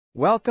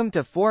Welcome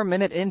to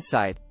 4-Minute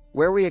Insight,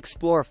 where we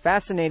explore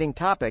fascinating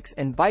topics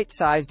in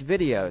bite-sized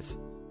videos.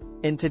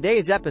 In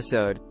today's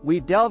episode, we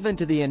delve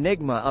into the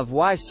enigma of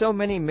why so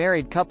many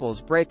married couples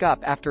break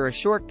up after a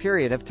short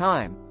period of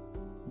time.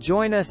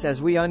 Join us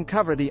as we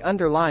uncover the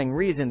underlying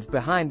reasons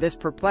behind this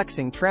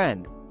perplexing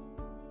trend.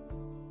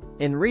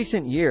 In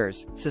recent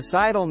years,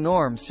 societal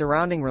norms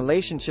surrounding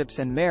relationships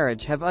and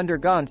marriage have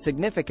undergone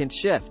significant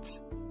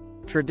shifts.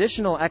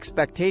 Traditional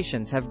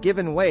expectations have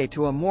given way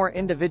to a more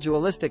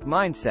individualistic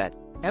mindset,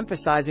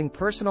 emphasizing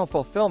personal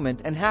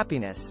fulfillment and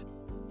happiness.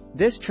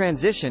 This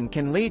transition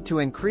can lead to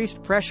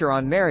increased pressure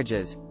on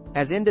marriages,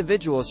 as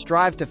individuals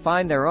strive to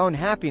find their own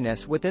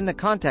happiness within the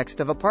context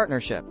of a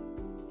partnership.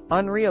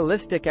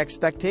 Unrealistic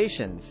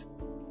expectations.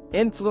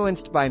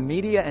 Influenced by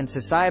media and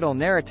societal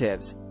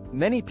narratives,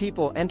 many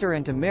people enter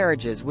into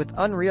marriages with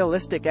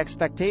unrealistic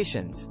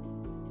expectations.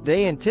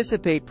 They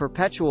anticipate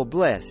perpetual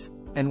bliss,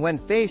 and when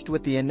faced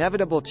with the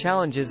inevitable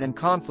challenges and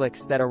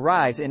conflicts that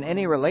arise in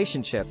any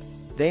relationship,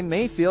 they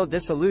may feel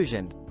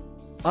disillusioned.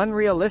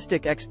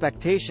 Unrealistic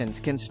expectations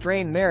can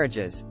strain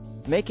marriages,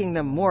 making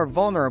them more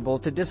vulnerable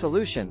to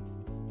dissolution.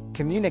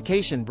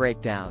 Communication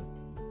breakdown.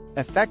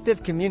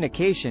 Effective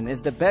communication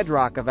is the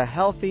bedrock of a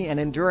healthy and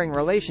enduring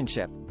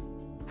relationship.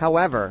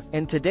 However,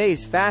 in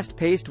today's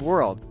fast-paced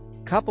world,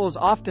 couples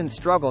often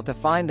struggle to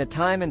find the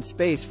time and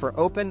space for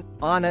open,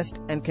 honest,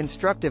 and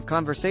constructive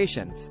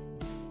conversations.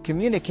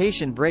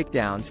 Communication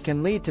breakdowns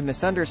can lead to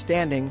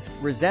misunderstandings,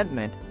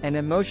 resentment, and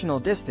emotional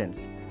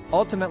distance,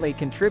 ultimately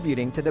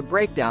contributing to the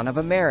breakdown of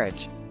a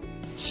marriage.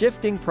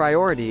 Shifting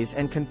priorities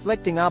and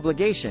conflicting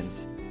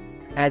obligations.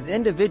 As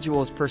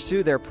individuals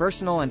pursue their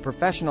personal and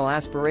professional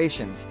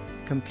aspirations,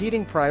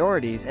 competing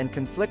priorities and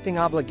conflicting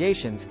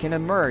obligations can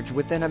emerge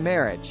within a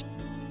marriage.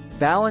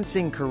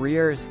 Balancing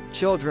careers,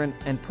 children,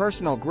 and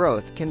personal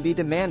growth can be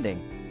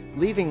demanding,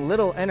 leaving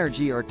little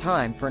energy or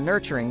time for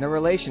nurturing the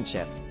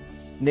relationship.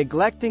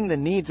 Neglecting the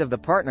needs of the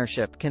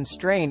partnership can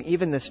strain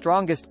even the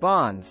strongest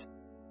bonds.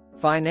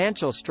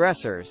 Financial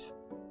stressors.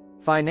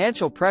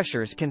 Financial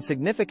pressures can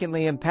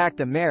significantly impact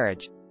a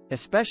marriage,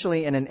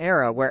 especially in an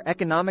era where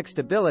economic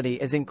stability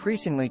is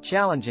increasingly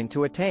challenging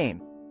to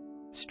attain.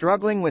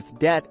 Struggling with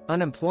debt,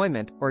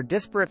 unemployment, or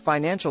disparate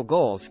financial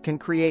goals can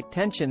create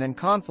tension and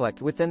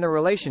conflict within the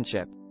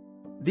relationship.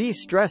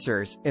 These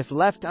stressors, if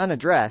left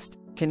unaddressed,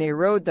 can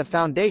erode the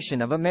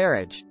foundation of a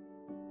marriage.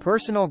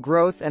 Personal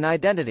growth and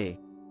identity.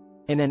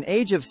 In an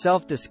age of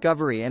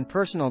self-discovery and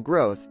personal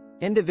growth,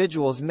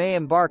 individuals may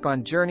embark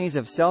on journeys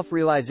of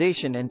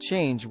self-realization and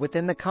change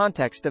within the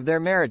context of their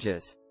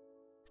marriages.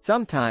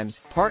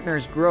 Sometimes,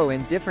 partners grow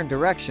in different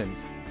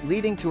directions,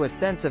 leading to a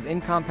sense of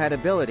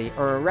incompatibility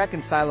or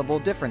irreconcilable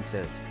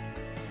differences.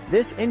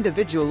 This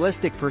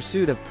individualistic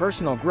pursuit of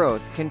personal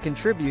growth can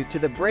contribute to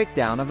the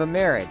breakdown of a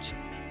marriage.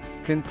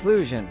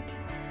 Conclusion.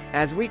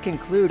 As we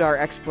conclude our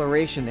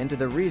exploration into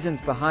the reasons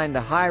behind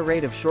the high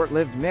rate of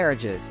short-lived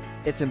marriages,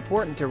 it's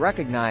important to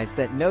recognize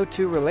that no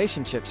two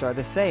relationships are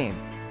the same.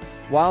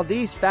 While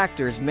these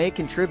factors may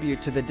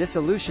contribute to the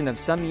dissolution of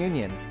some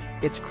unions,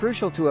 it's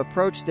crucial to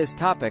approach this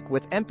topic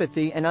with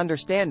empathy and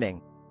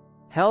understanding.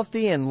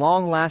 Healthy and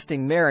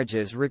long-lasting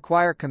marriages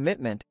require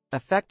commitment,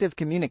 effective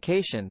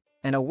communication,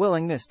 and a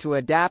willingness to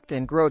adapt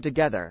and grow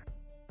together.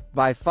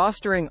 By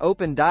fostering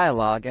open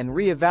dialogue and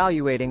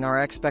re-evaluating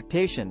our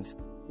expectations,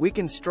 we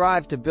can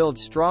strive to build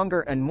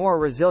stronger and more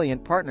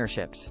resilient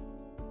partnerships.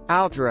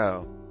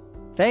 Outro.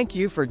 Thank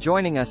you for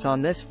joining us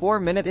on this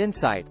 4-Minute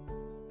Insight.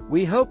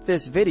 We hope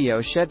this video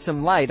shed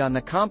some light on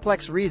the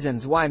complex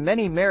reasons why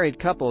many married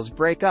couples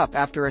break up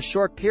after a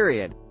short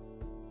period.